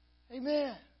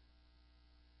 Amen.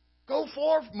 Go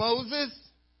forth, Moses.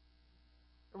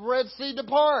 The Red Sea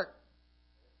depart.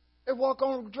 They walk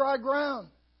on dry ground.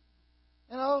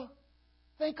 You know,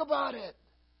 think about it.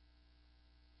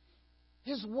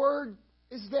 His word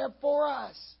is there for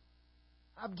us.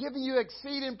 I've given you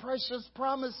exceeding precious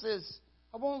promises.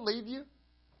 I won't leave you.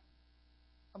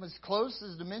 I'm as close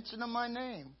as the mention of my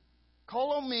name.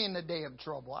 Call on me in the day of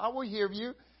trouble. I will hear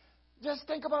you. Just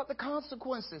think about the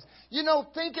consequences. You know,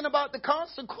 thinking about the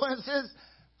consequences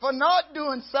for not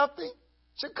doing something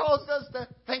should cause us to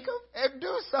think of and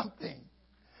do something.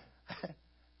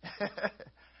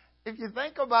 If you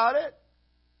think about it,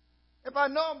 if I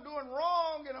know I'm doing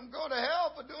wrong and I'm going to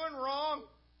hell for doing wrong,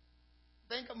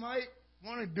 I think I might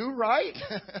want to do right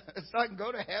so I can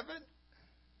go to heaven.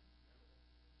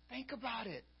 Think about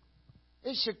it.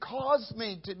 It should cause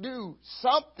me to do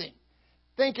something,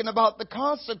 thinking about the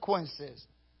consequences.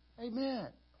 Amen.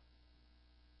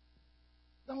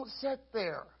 Don't sit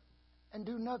there and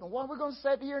do nothing. Why are we going to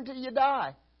sit here until you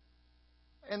die?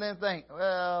 And then think,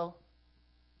 well,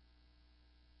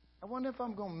 I wonder if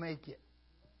I'm going to make it.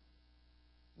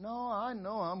 No, I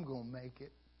know I'm going to make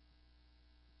it.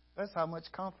 That's how much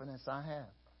confidence I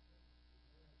have.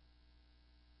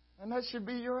 And that should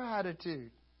be your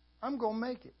attitude. I'm going to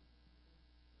make it.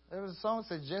 There was a song that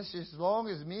said, just as long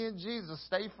as me and Jesus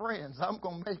stay friends, I'm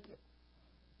going to make it.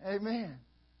 Amen.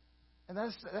 And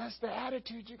that's the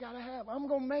attitude you got to have. I'm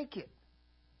going to make it.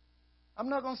 I'm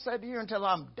not going to sit here until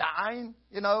I'm dying,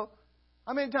 you know.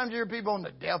 How many times you hear people on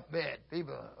the deathbed?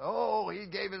 People, oh, he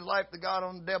gave his life to God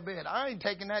on the deathbed. I ain't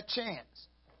taking that chance.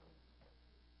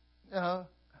 You know,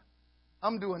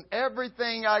 I'm doing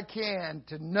everything I can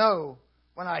to know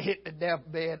when I hit the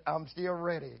deathbed, I'm still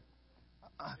ready.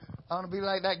 I want to be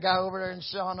like that guy over there in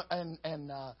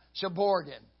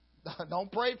Sheboygan.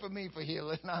 Don't pray for me for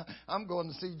healing. I'm going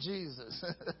to see Jesus.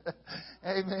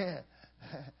 Amen.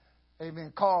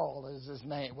 Amen. Carl was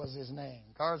his name.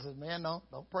 Carl said, man,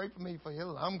 don't pray for me for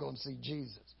healing. I'm going to see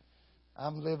Jesus.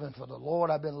 I'm living for the Lord.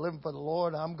 I've been living for the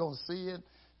Lord. I'm going to see it.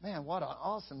 Man, what an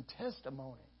awesome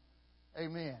testimony.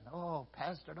 Amen. Oh,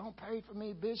 Pastor, don't pray for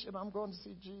me, Bishop. I'm going to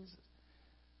see Jesus.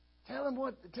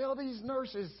 Tell these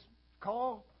nurses,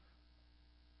 Carl.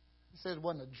 He said, it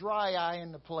wasn't a dry eye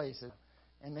in the place.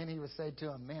 And then he would say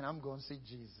to him, man, I'm going to see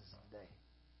Jesus today.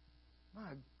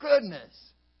 My goodness.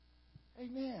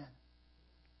 Amen.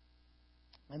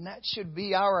 And that should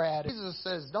be our attitude. Jesus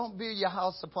says, don't build your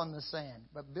house upon the sand,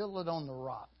 but build it on the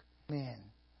rock. Amen.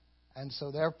 And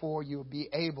so therefore you'll be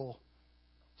able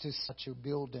to such a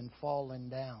building falling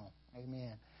down.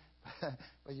 Amen.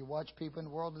 But you watch people in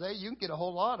the world today, you can get a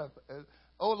whole lot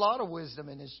of wisdom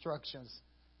and instructions.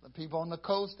 The people on the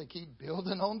coast, they keep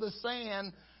building on the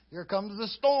sand. Here comes the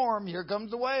storm. Here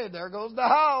comes the wave. There goes the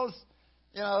house.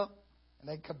 You know, and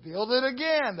they could build it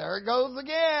again. There it goes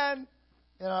again.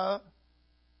 You know,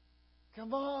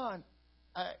 come on.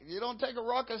 You don't take a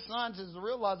rocket scientist to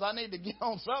realize I need to get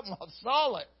on something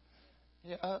solid.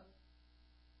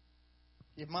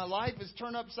 If my life is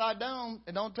turned upside down,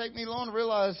 it don't take me long to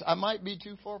realize I might be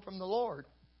too far from the Lord.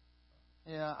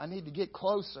 Yeah, I need to get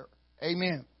closer.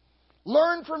 Amen.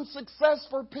 Learn from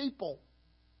successful people.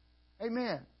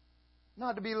 Amen.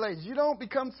 Not to be lazy. You don't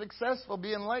become successful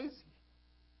being lazy.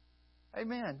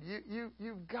 Amen.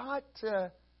 You've got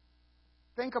to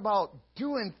think about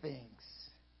doing things.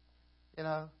 You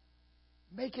know,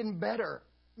 making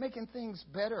things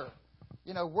better.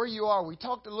 You know, where you are. We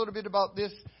talked a little bit about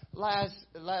this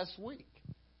last week.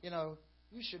 You know,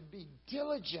 you should be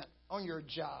diligent on your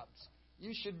jobs.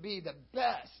 You should be the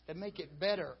best to make it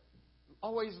better.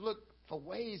 Always look for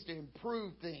ways to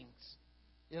improve things.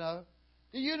 You know,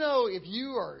 do you know if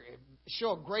you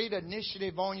show a great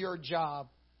initiative on your job,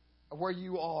 where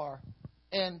you are,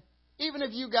 and even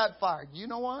if you got fired, you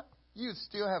know what? You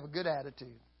still have a good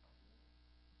attitude.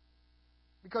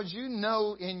 Because you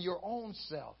know in your own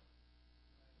self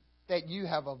that you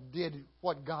did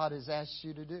what God has asked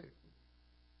you to do.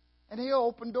 And He'll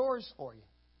open doors for you.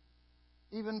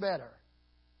 Even better.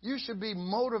 You should be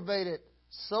motivated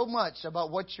so much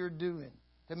about what you're doing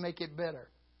to make it better.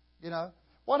 You know,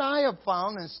 what I have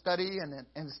found in study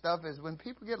and stuff is when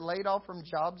people get laid off from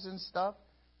jobs and stuff,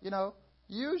 you know,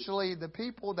 usually the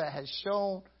people that has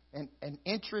shown an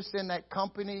interest in that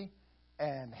company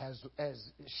and has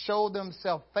showed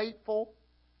themselves faithful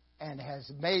and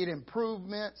has made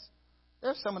improvements,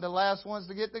 they're some of the last ones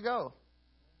to get to go.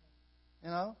 You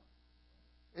know,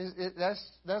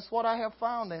 that's what I have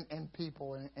found in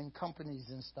people and companies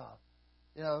and stuff.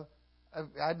 You know,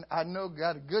 I know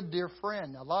got a good dear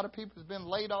friend. A lot of people have been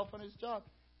laid off on his job,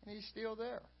 and he's still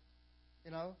there. You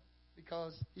know,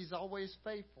 because he's always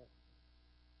faithful.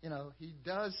 You know, he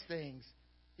does things.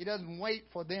 He doesn't wait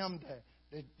for them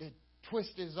to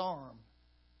twist his arm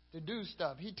to do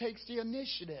stuff. He takes the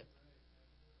initiative.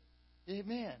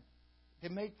 Amen. To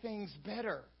make things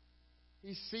better.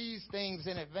 He sees things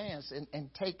in advance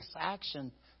and takes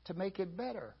action to make it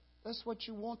better. That's what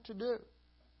you want to do.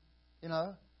 You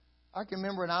know, I can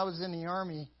remember when I was in the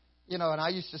Army, you know, and I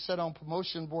used to sit on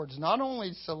promotion boards, not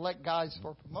only select guys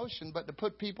for promotion, but to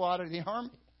put people out of the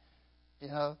Army, you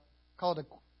know, called a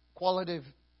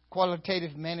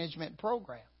qualitative management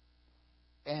program.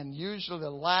 And usually the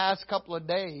last couple of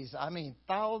days, I mean,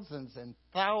 thousands and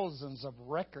thousands of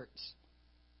records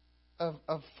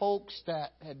of folks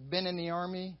that had been in the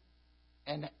Army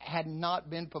and had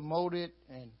not been promoted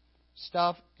and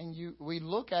stuff. And we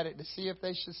look at it to see if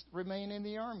they should remain in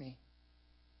the Army.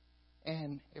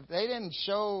 And if they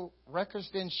records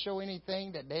didn't show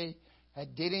anything that they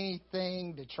had did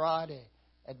anything to try to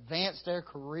advance their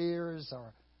careers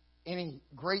or any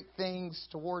great things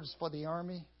for the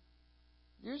Army,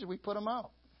 usually we put them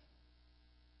out.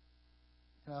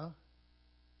 You know?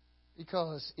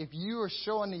 Because if you are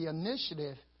showing the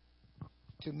initiative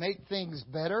to make things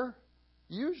better,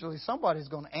 usually somebody's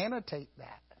going to annotate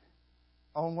that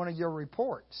on one of your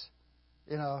reports.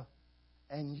 You know,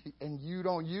 and you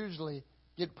don't usually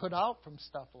get put out from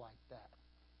stuff like that.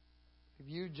 If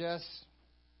you just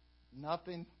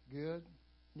nothing good,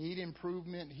 need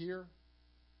improvement here,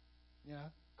 you know,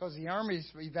 because the Army's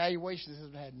evaluations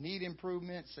have had need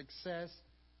improvement, success,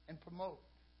 and promote.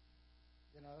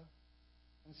 You know,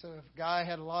 and so if a guy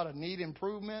had a lot of need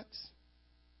improvements,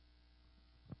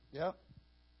 yep,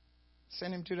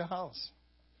 send him to the house.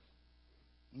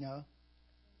 You know,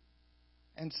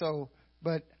 and so,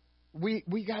 but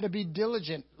we got to be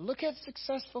diligent. Look at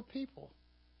successful people.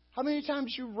 How many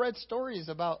times you've read stories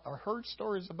about or heard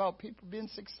stories about people being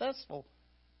successful?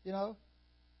 You know,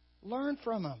 learn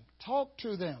from them, talk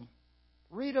to them,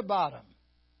 read about them.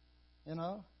 You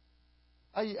know,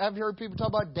 I've heard people talk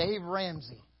about Dave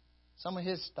Ramsey, some of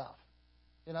his stuff.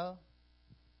 You know,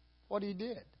 what he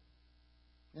did.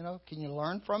 You know, can you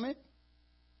learn from it?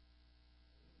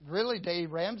 Really,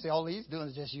 Dave Ramsey, all he's doing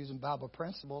is just using Bible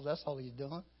principles. That's all he's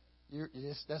doing.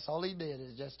 That's all he did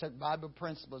is just took Bible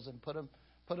principles and put them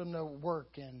to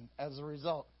work, and as a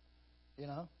result, you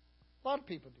know, a lot of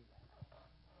people do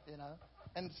that, you know,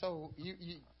 and so you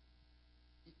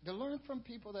to learn from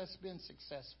people that's been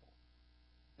successful.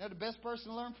 You know, the best person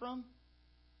to learn from,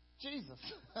 Jesus.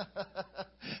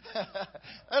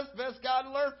 That's the best guy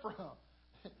to learn from.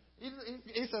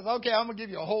 He says, "Okay, I'm gonna give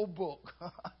you a whole book.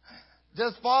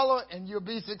 Just follow it, and you'll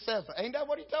be successful." Ain't that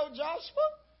what he told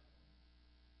Joshua?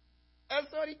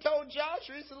 That's what he told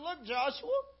Joshua. He said, "Look,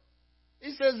 Joshua,"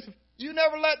 he says, "you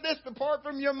never let this depart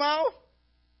from your mouth.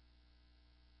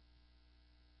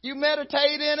 You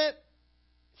meditate in it,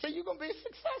 so you're going to be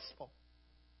successful."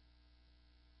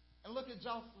 And look at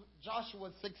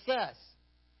Joshua's success.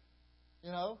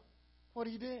 You know, what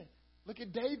he did. Look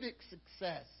at David's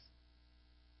success.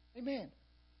 Amen.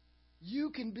 you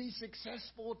can be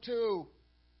successful too.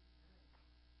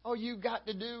 All you got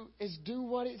to do is do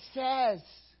what it says.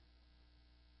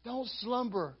 Don't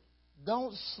slumber.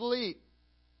 Don't sleep.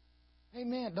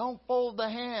 Amen. Don't fold the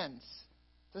hands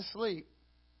to sleep.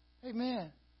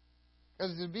 Amen.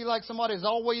 Because it'd be like somebody's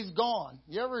always gone.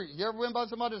 You ever went by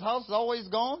somebody's house that's always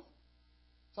gone?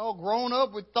 It's all grown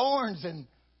up with thorns and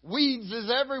weeds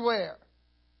is everywhere.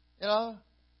 You know,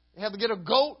 you have to get a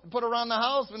goat and put around the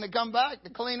house when they come back to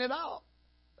clean it out.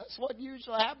 That's what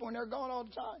usually happens when they're gone all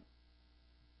the time.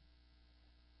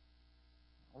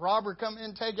 A robber come in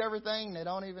and take everything, they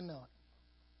don't even know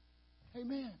it.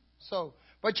 Amen. So,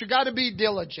 but you got to be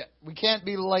diligent. We can't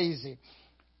be lazy.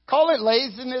 Call it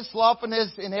laziness,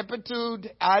 slothfulness,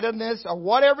 ineptitude, idleness, or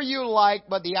whatever you like,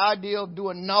 but the idea of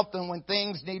doing nothing when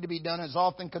things need to be done is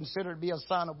often considered to be a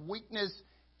sign of weakness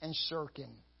and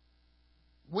shirking.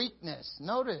 Weakness.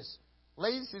 Notice,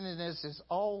 laziness is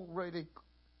already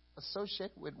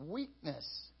associated with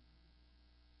weakness.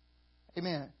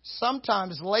 Amen.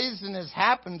 Sometimes laziness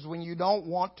happens when you don't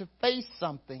want to face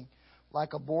something,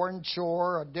 like a boring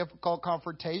chore or a difficult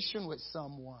confrontation with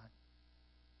someone.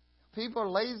 People are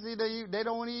lazy. They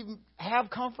don't even have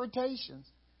confrontations.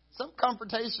 Some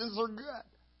confrontations are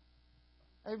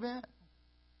good. Amen.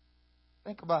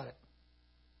 Think about it.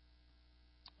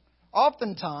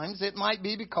 Oftentimes, it might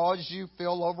be because you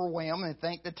feel overwhelmed and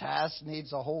think the task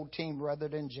needs a whole team rather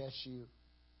than just you.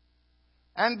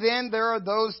 And then there are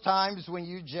those times when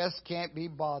you just can't be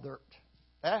bothered.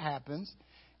 That happens.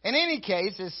 In any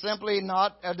case, it's simply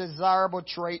not a desirable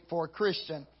trait for a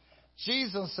Christian.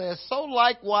 Jesus says, so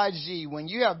likewise ye, when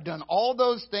you have done all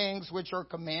those things which are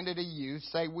commanded of you,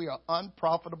 say we are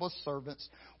unprofitable servants.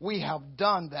 We have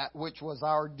done that which was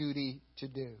our duty to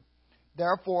do.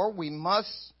 Therefore, we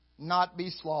must not be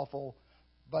slothful,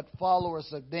 but followers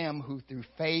of them who through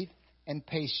faith and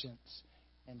patience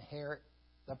inherit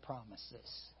the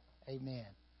promises. Amen.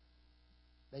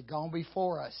 They've gone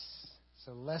before us.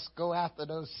 So let's go after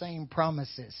those same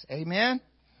promises. Amen.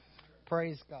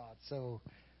 Praise God. So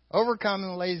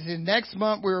overcoming laziness. Next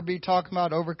month we will be talking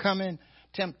about overcoming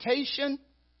temptation.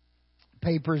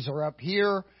 Papers are up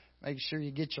here. Make sure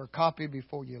you get your copy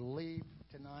before you leave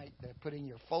tonight. They're put in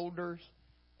your folders.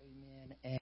 Amen.